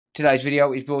Today's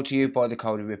video is brought to you by the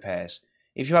Coded Repairs.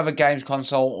 If you have a games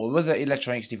console or other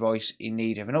electronics device in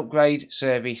need of an upgrade,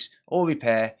 service or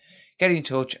repair, get in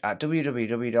touch at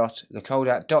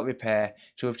www.thecoder.repair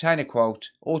to obtain a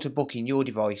quote or to book in your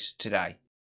device today.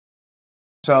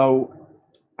 So,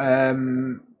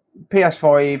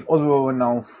 PS5, other or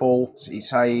unknown fault, it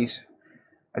says,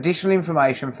 additional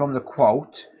information from the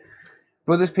quote.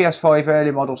 Brother's PS5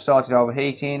 early model started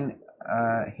overheating.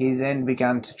 He then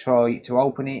began to try to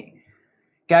open it,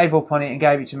 gave up on it and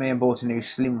gave it to me and bought a new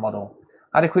slim model.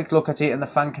 I had a quick look at it and the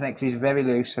fan connector is very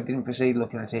loose, so I didn't proceed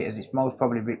looking at it as it's most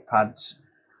probably ripped pads.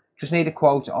 Just need a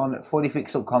quote on fully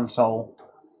fixed up console,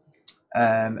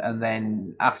 and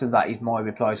then after that is my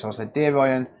reply. So I said, Dear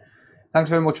Ryan, thanks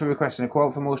very much for requesting a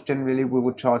quote from us. Generally we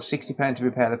would charge £60 to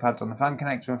repair the pads on the fan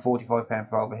connector and £45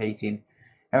 for overheating.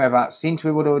 However, since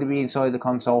we would already be inside the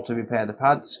console to repair the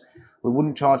pads, we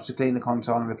wouldn't charge to clean the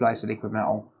console and replace the liquid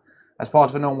metal. As part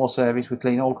of a normal service, we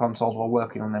clean all consoles while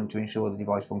working on them to ensure the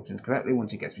device functions correctly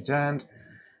once it gets returned.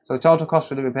 So the total cost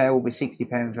for the repair will be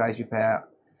 £60 raised repair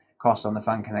cost on the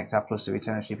fan connector plus the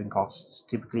return shipping costs,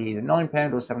 typically either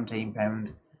 £9 or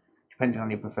 £17, depending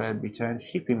on your preferred return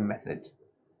shipping method.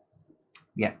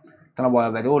 Yeah, don't know why I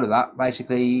read all of that.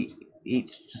 Basically,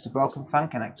 it's just a broken fan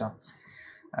connector.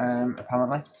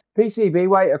 Apparently.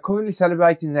 PCBWay are currently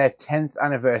celebrating their 10th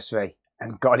anniversary,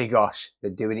 and golly gosh, they're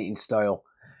doing it in style.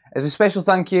 As a special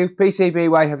thank you,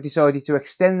 PCBWay have decided to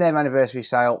extend their anniversary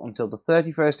sale until the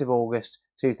 31st of August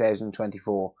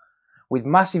 2024. With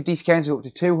massive discounts of up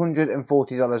to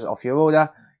 $240 off your order,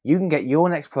 you can get your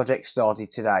next project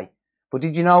started today. But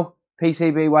did you know,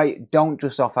 PCBWay don't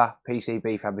just offer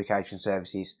PCB fabrication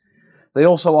services. They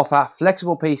also offer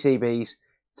flexible PCBs,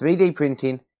 3D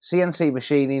printing, CNC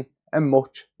machining and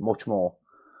much, much more.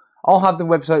 I'll have the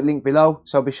website link below,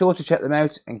 so be sure to check them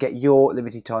out and get your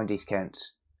limited time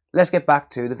discounts. Let's get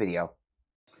back to the video.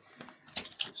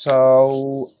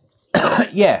 So,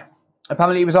 yeah,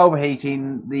 apparently it was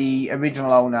overheating. The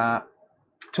original owner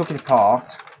took it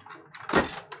apart.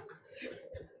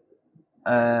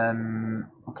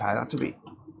 Okay, that's a bit...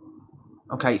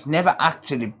 Okay, it's never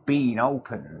actually been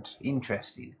opened.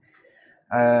 Interesting.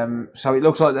 So it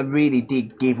looks like they really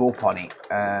did give up on it.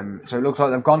 So it looks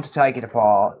like they've gone to take it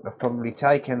apart. They've probably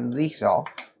taken this off.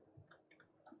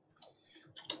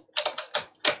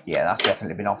 Yeah, that's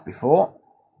definitely been off before.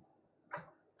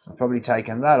 They've probably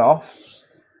taken that off.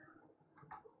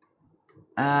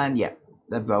 And yeah,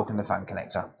 they've broken the fan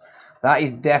connector. That is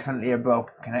definitely a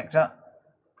broken connector.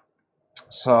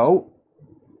 So,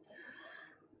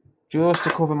 just to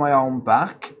cover my own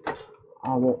back,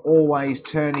 I will always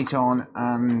turn it on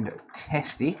and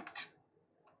test it.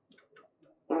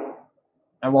 It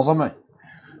was on me.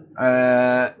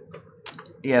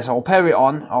 Yes, I'll pair it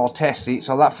on, I'll test it.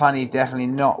 So that fan is definitely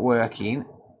not working.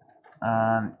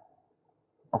 And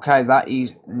okay, that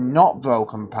is not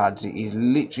broken pads, it is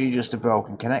literally just a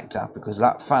broken connector because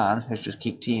that fan has just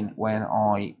kicked in when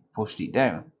I pushed it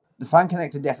down. The fan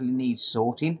connector definitely needs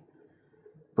sorting,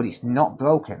 but it's not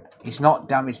broken. It's not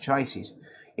damaged traces.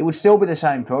 It would still be the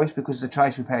same price because the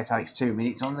trace repair takes 2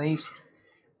 minutes on these.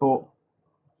 But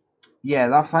yeah,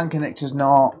 that fan connector's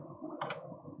not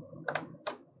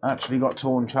actually got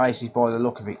torn traces by the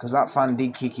look of it, because that fan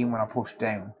did kick in when I pushed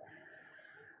down.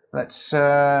 Let's give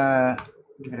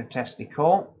it a testy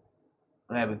call.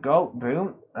 There we go.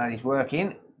 Boom. That is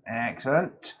working.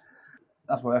 Excellent.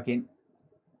 That's working.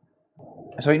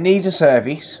 So it needs a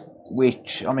service,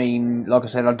 which, I mean, like I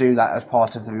said, I'll do that as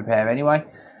part of the repair anyway.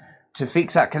 To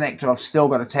fix that connector, I've still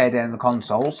got to tear down the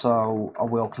console, so I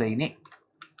will clean it.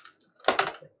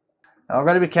 Now, I've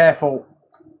got to be careful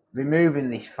removing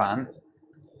this fan.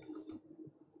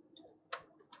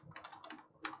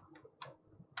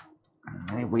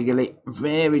 And wiggle it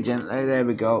very gently, there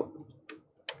we go.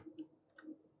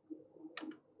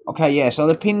 Okay, yeah, so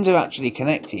the pins are actually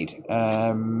connected.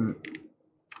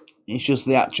 It's just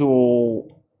the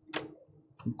actual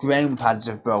ground pads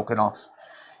have broken off.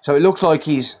 So it looks like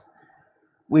he's...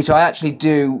 Which I actually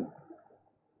do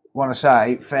want to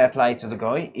say, fair play to the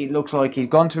guy. It looks like he's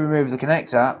gone to remove the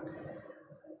connector,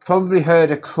 probably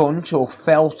heard a crunch or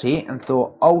felt it and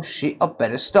thought, oh shit, I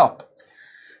better stop.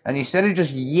 And instead of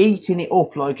just yeeting it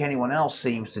up like anyone else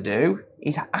seems to do,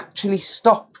 he's actually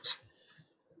stopped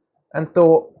and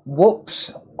thought,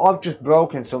 whoops, I've just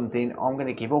broken something, I'm going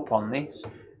to give up on this.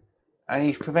 And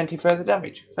he's prevented further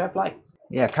damage. Fair play.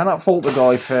 Yeah, cannot fault the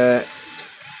guy for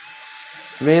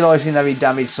realising that he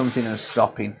damaged something and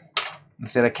stopping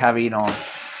instead of carrying on.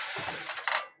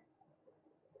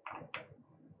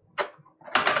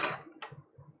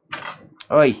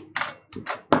 Oi.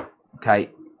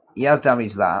 Okay, he has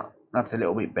damaged that. That's a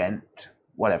little bit bent.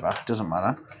 whatever, doesn't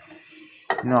matter.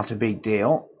 Not a big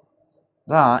deal.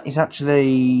 That is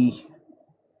actually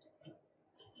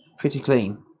pretty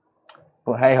clean.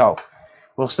 But hey ho,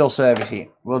 we'll still service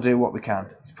it. We'll do what we can.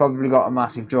 It's probably got a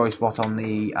massive dry spot on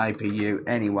the APU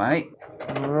anyway.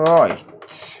 Right.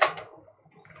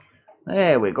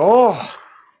 There we go.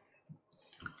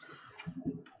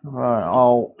 Right,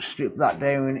 I'll strip that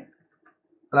down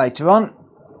later on.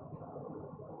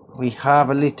 We have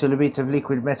a little bit of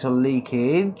liquid metal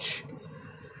leakage.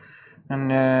 And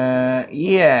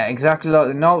yeah, exactly like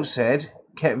the note said,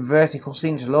 kept vertical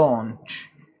since launch.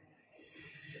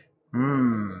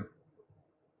 APU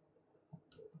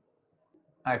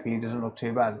doesn't look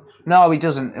too bad. No, it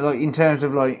doesn't. Like in terms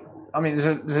of like, I mean,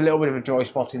 there's a little bit of a dry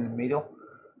spot in the middle,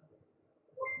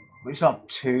 but it's not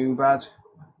too bad.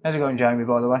 How's it going, Jamie?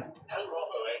 By the way.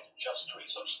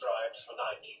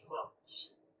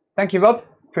 Thank you, Rob.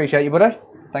 Appreciate you, buddy.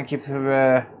 Thank you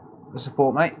for the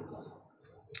support, mate.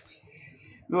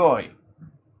 Right.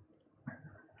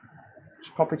 Let's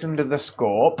pop it under the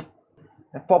scope.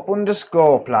 Now pop under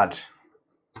scope, lad.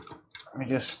 Let me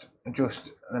just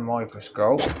adjust the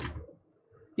microscope.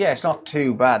 Yeah, it's not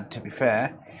too bad, to be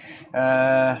fair.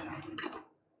 I'm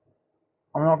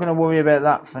not going to worry about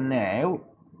that for now.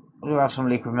 We'll have some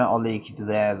liquid metal leakage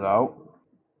there, though.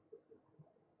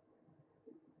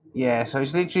 Yeah, so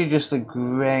it's literally just the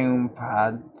ground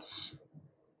pads.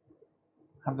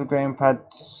 Have the ground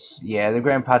pads... Yeah, the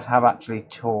ground pads have actually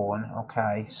torn.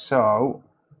 Okay, so...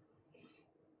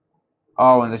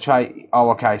 Oh, and the tray...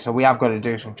 Oh, okay, so we have got to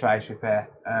do some trace repair.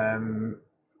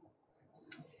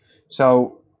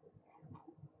 So...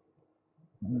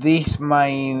 This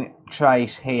main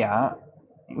trace here...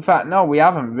 In fact, no, we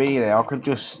haven't really. I could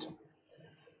just...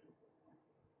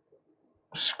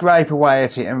 scrape away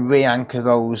at it and re-anchor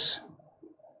those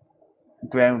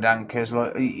ground anchors.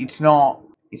 Like it's not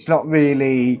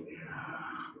really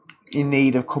in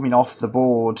need of coming off the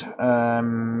board.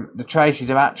 The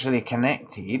traces are actually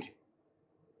connected,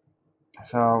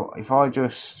 so if I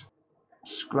just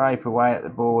scrape away at the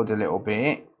board a little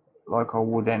bit like I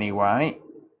would anyway,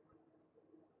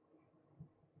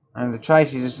 and the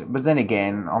traces, but then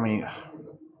again, I mean,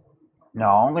 no,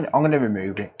 I'm gonna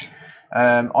remove it.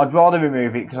 I'd rather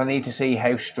remove it because I need to see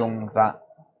how strong that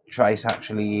trace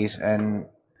actually is and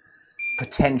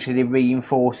potentially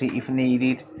reinforce it if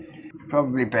needed.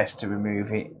 Probably best to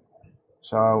remove it.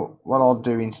 So what I'll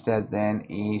do instead then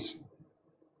is,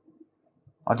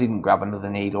 I didn't grab another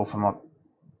needle for my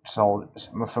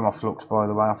flux, by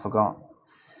the way, I forgot.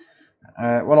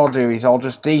 What I'll do is I'll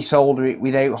just desolder it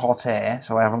without hot air,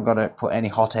 so I haven't got to put any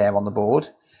hot air on the board.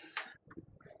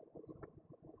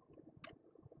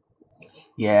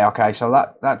 Yeah, okay, so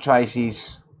that trace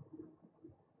is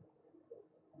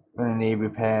going to need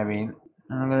repairing.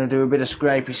 I'm going to do a bit of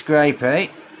scrapey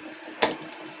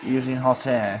using hot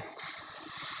air.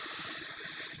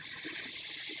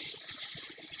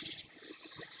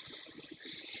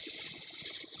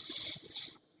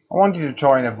 I wanted to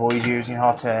try and avoid using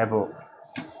hot air, but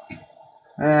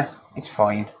it's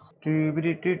fine.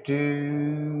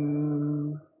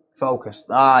 Focus.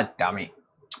 Ah, damn it.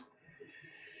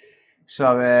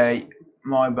 Sorry,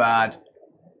 my bad.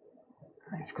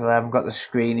 It's because I haven't got the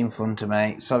screen in front of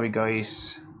me. Sorry,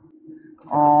 guys.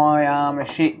 I am a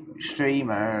shit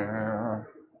streamer.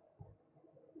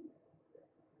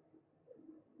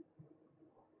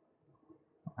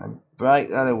 I'll break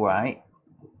that away.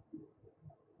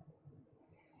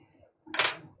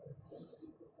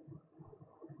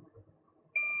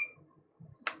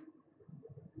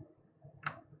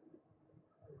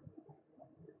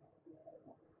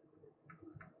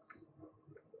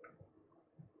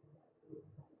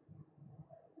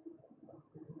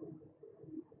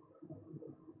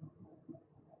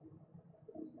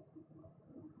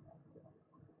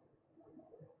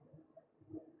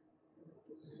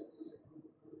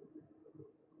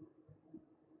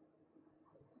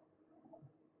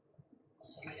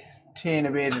 Teeing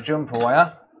a bit of jumper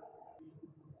wire.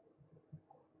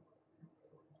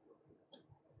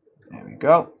 There we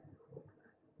go.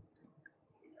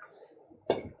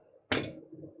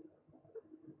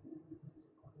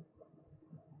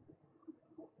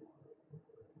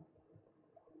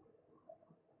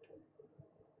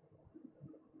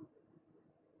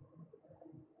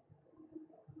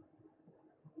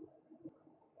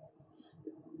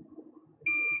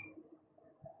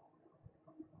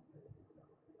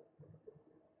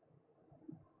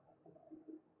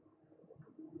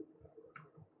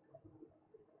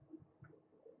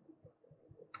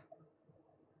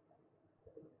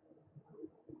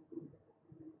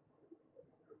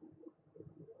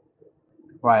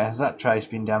 Right, has that trace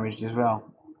been damaged as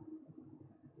well?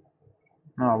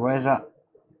 Oh, where's that?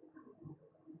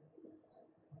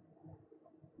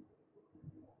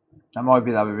 That might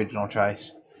be that original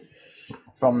trace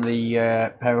from the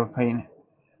paraffin.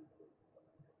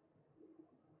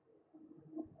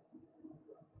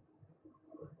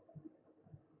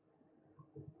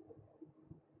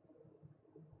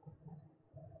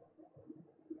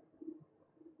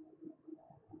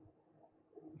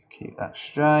 Keep that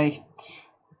straight.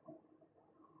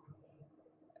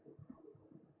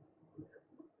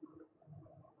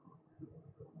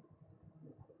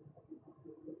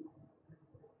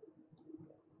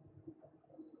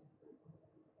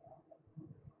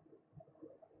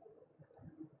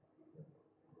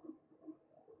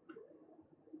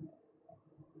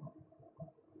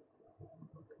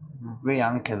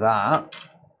 Re-anchor that.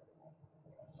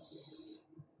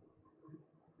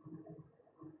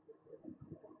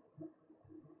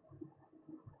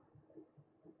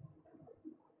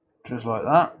 Just like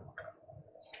that.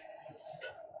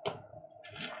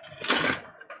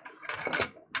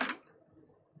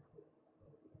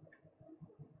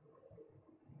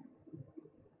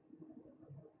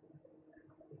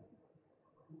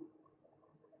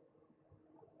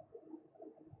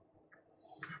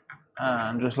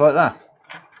 And just like that.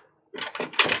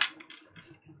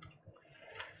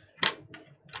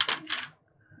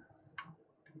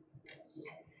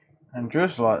 And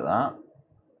just like that,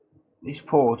 this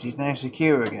port is now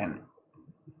secure again.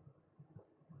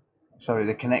 Sorry,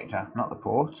 the connector, not the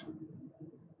port.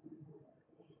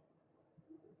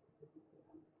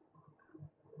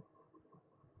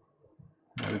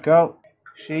 There we go.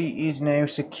 She is now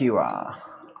secure.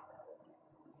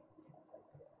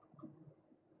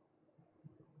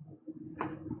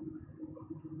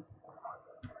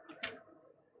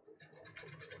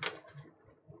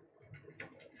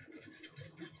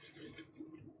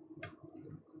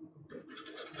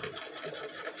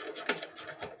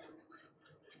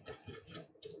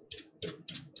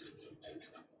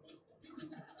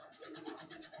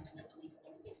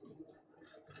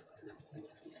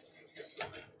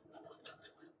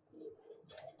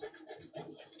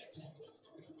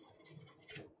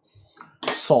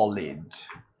 Solid.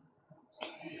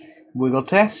 Wiggle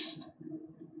test.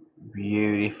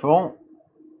 Beautiful.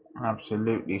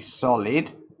 Absolutely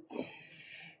solid.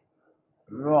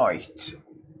 Right.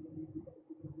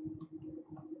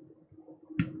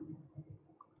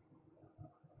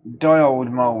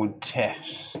 Diode mode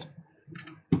test.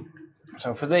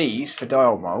 So for these, for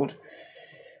diode mode,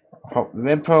 pop the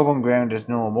red probe on ground as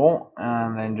normal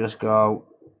and then just go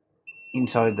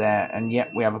inside there, and yep,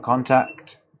 we have a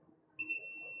contact.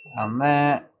 And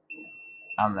there.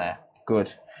 And there.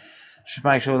 Good. Just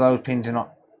make sure those pins are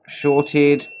not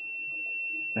shorted.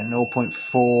 Then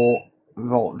 0.4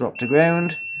 volt drop to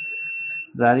ground.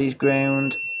 That is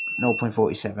ground.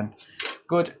 0.47.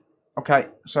 Good. Okay,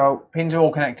 so pins are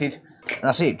all connected.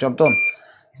 That's it, job done.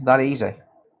 That easy.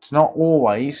 It's not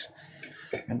always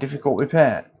a difficult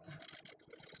repair.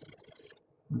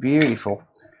 Beautiful.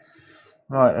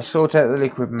 Right, let's sort out the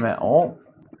liquid metal.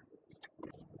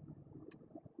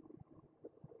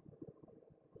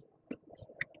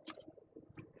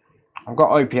 I've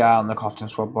got OPR on the cotton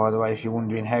swab, by the way, if you're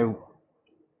wondering how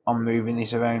I'm moving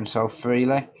this around so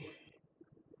freely.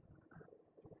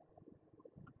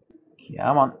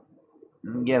 Come on,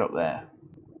 get up there.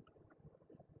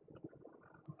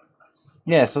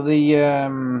 Yeah, so the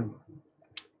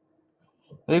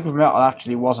liquid metal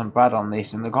actually wasn't bad on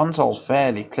this, and the console's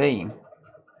fairly clean.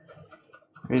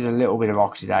 There's a little bit of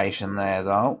oxidation there,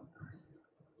 though.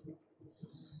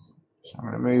 So I'm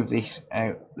going to move this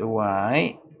out the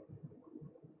way.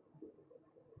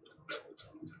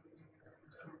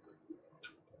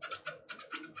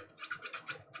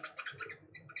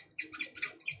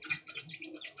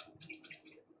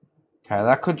 Okay,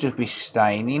 that could just be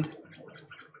staining.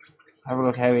 Have a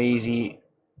look how easy it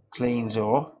cleans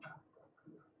up.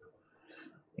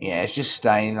 Yeah, it's just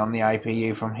staining on the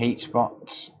APU from heat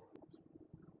spots.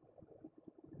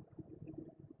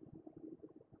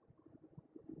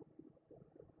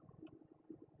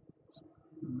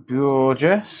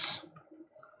 Gorgeous.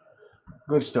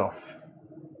 Good stuff.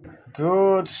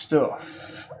 Good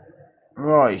stuff.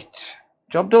 Right.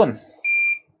 Job done.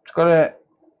 Just got to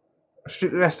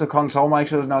strip the rest of the console, make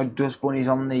sure there's no dust bunnies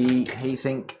on the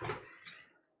heatsink.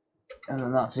 And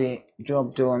then that's it.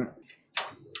 Job done.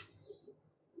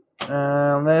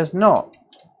 There's not.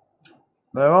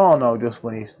 There are no dust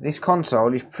bunnies. This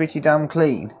console is pretty damn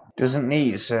clean. Doesn't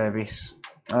need a service.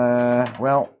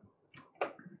 Well,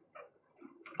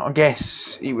 I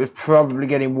guess it was probably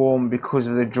getting warm because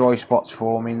of the dry spots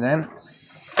forming then.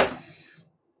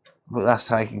 But that's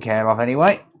taken care of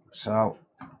anyway. So,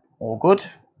 All good.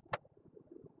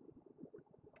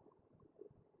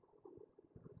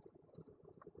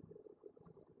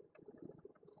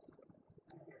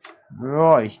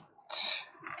 Right.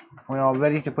 We are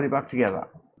ready to put it back together.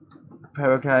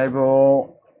 Power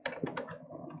cable.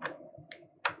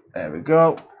 There we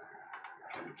go.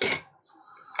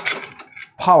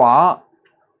 Power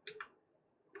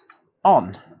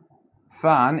on.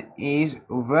 Fan is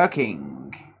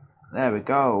working. There we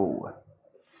go.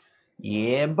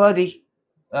 Yeah, buddy.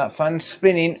 That fan's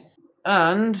spinning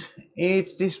and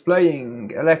it's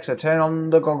displaying. Alexa, turn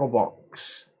on the goggle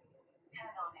box. Turn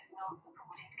on is not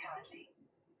supported currently,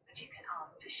 but you can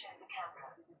ask to show the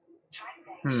camera. Try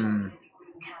saying show the living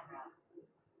room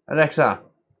camera. Alexa,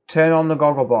 turn on the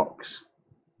goggle box.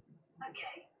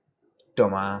 Okay.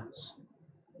 Dumbass.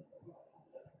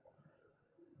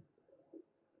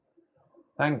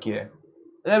 Thank you.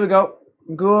 There we go.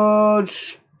 Good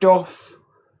stuff.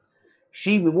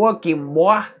 She be working,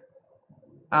 boy.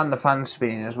 And the fan's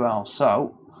spinning as well.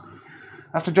 So,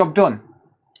 that's the job done.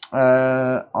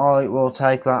 I will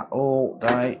take that all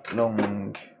day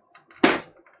long.